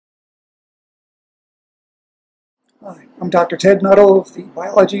Hi, I'm Dr. Ted Nuttall of the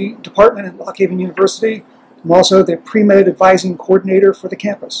Biology Department at Lock Haven University. I'm also the Pre-Med Advising Coordinator for the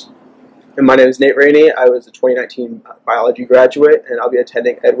campus. And my name is Nate Rainey. I was a 2019 biology graduate, and I'll be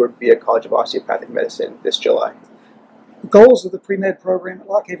attending Edward via College of Osteopathic Medicine this July. The goals of the Pre-Med program at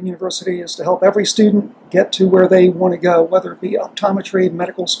Lock Haven University is to help every student get to where they want to go, whether it be optometry,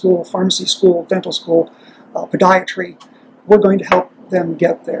 medical school, pharmacy school, dental school, podiatry. We're going to help them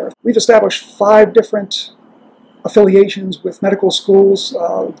get there. We've established 5 different affiliations with medical schools: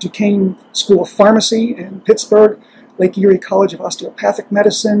 Duquesne School of Pharmacy in Pittsburgh, Lake Erie College of Osteopathic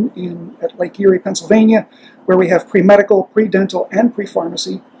Medicine at Lake Erie, Pennsylvania, where we have pre-medical, pre-dental, and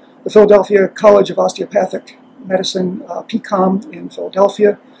pre-pharmacy. The Philadelphia College of Osteopathic Medicine, PCOM in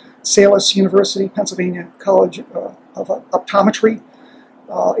Philadelphia, Salus University, Pennsylvania College of Optometry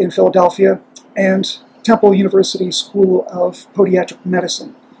in Philadelphia, and Temple University School of Podiatric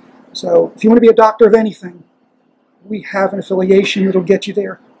Medicine. So if you want to be a doctor of anything, we have an affiliation that'll get you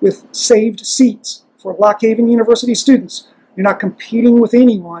there with saved seats for Lock Haven University students. You're not competing with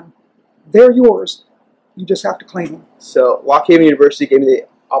anyone. They're yours. You just have to claim them. So Lock Haven University gave me the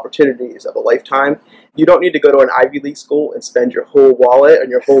opportunities of a lifetime. You don't need to go to an Ivy League school and spend your whole wallet and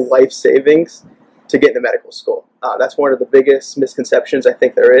your whole life savings to get into medical school. That's one of the biggest misconceptions I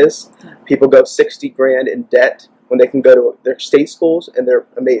think there is. People go 60 grand in debt when they can go to their state schools, and they're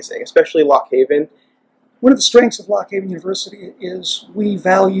amazing, especially Lock Haven. One of the strengths of Lock Haven University is we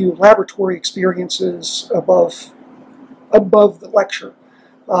value laboratory experiences above the lecture.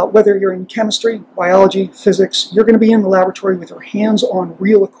 Whether you're in chemistry, biology, physics, you're going to be in the laboratory with your hands on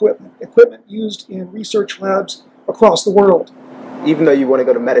real equipment used in research labs across the world. Even though you want to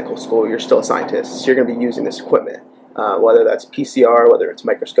go to medical school, you're still a scientist, so you're going to be using this equipment, whether that's PCR, whether it's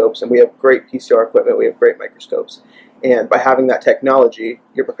microscopes, and we have great PCR equipment, we have great microscopes. And by having that technology,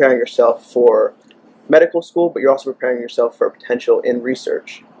 you're preparing yourself for medical school, but you're also preparing yourself for potential in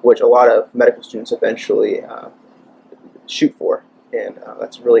research, which a lot of medical students eventually shoot for. And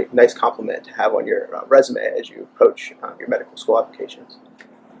that's a really nice compliment to have on your resume as you approach your medical school applications.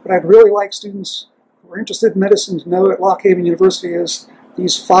 What I'd really like students who are interested in medicine to know at Lock Haven University is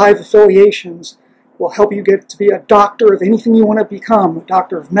these 5 affiliations will help you get to be a doctor of anything you want to become: a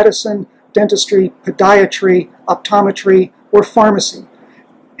doctor of medicine, dentistry, podiatry, optometry, or pharmacy.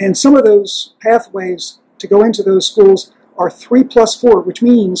 And some of those pathways to go into those schools are 3+4, which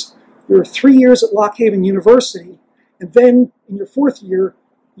means you're 3 years at Lock Haven University, and then in your 4th year,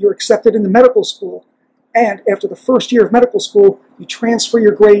 you're accepted in the medical school. And after the 1st year of medical school, you transfer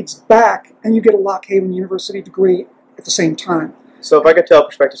your grades back, and you get a Lock Haven University degree at the same time. So if I could tell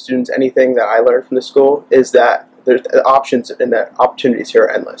prospective students anything that I learned from the school, is that there's the options and the opportunities here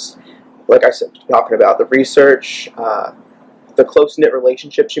are endless. Like I said, talking about the research, the close-knit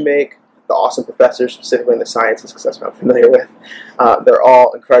relationships you make, the awesome professors, specifically in the sciences, because that's what I'm familiar with. They're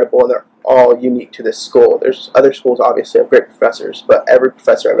all incredible, and they're all unique to this school. There's other schools obviously have great professors, but every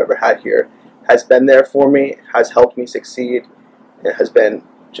professor I've ever had here has been there for me, has helped me succeed, and has been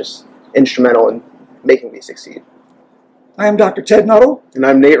just instrumental in making me succeed. I am Dr. Ted Nuttall. And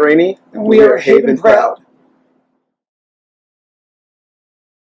I'm Nate Rainey. And we are Haven Proud.